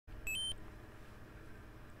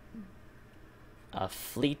A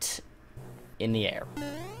fleet in the air.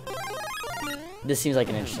 This seems like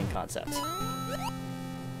an interesting concept.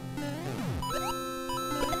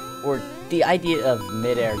 Or the idea of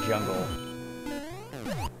mid-air jungle.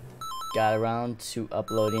 Got around to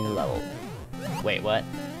uploading the level. Wait, what?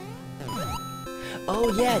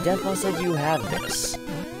 Oh yeah, Deathball said you have this.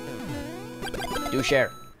 Do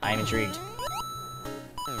share. I am intrigued.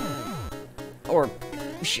 Or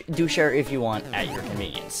do share if you want at your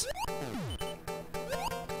convenience.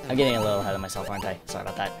 I'm getting a little ahead of myself, aren't I? Sorry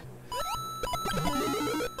about that.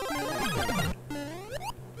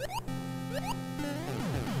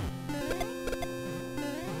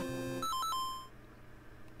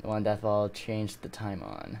 One Deathball changed the time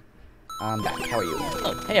on. I'm back. How are you?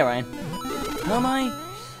 Oh, hey, Ryan. How am I?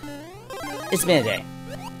 It's been a day.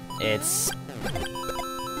 It's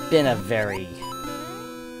been a very...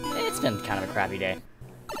 It's been kind of a crappy day.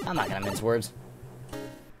 I'm not gonna mince words.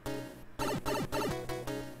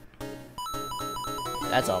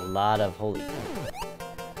 That's a lot of holy...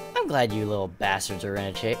 I'm glad you little bastards are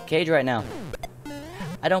in a cage right now.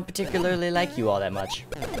 I don't particularly like you all that much.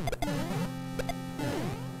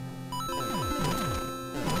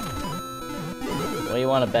 What do you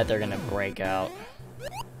want to bet they're gonna break out?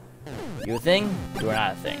 You a thing? You are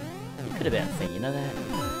not a thing. You could have been a thing, you know that?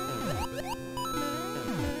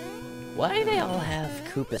 Why do they all have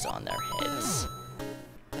Koopas on their heads?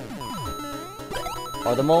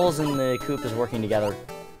 Are the moles and the Koopas working together?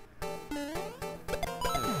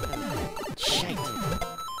 Shite.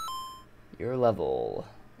 Your level.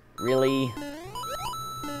 Really?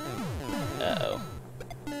 Uh-oh.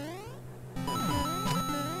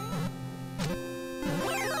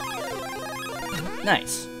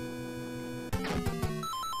 Nice.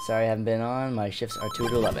 Sorry I haven't been on. My shifts are 2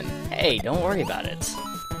 to 11. Hey, don't worry about it.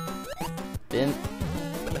 Been...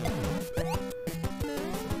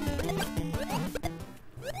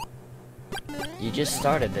 You just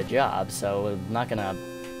started the job, so I'm not gonna...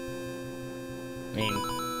 I mean...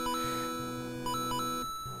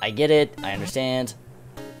 I get it. I understand.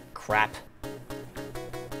 Crap.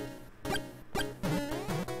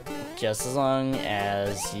 Just as long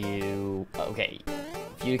as you... Okay,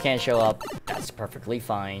 if you can't show up, that's perfectly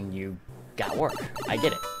fine. You got work. I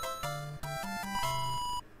get it.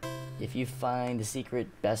 If you find the secret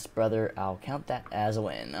best brother, I'll count that as a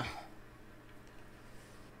win.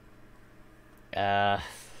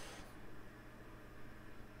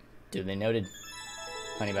 Duly noted.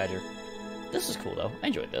 Honey Badger. This is cool, though. I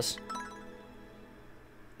enjoyed this.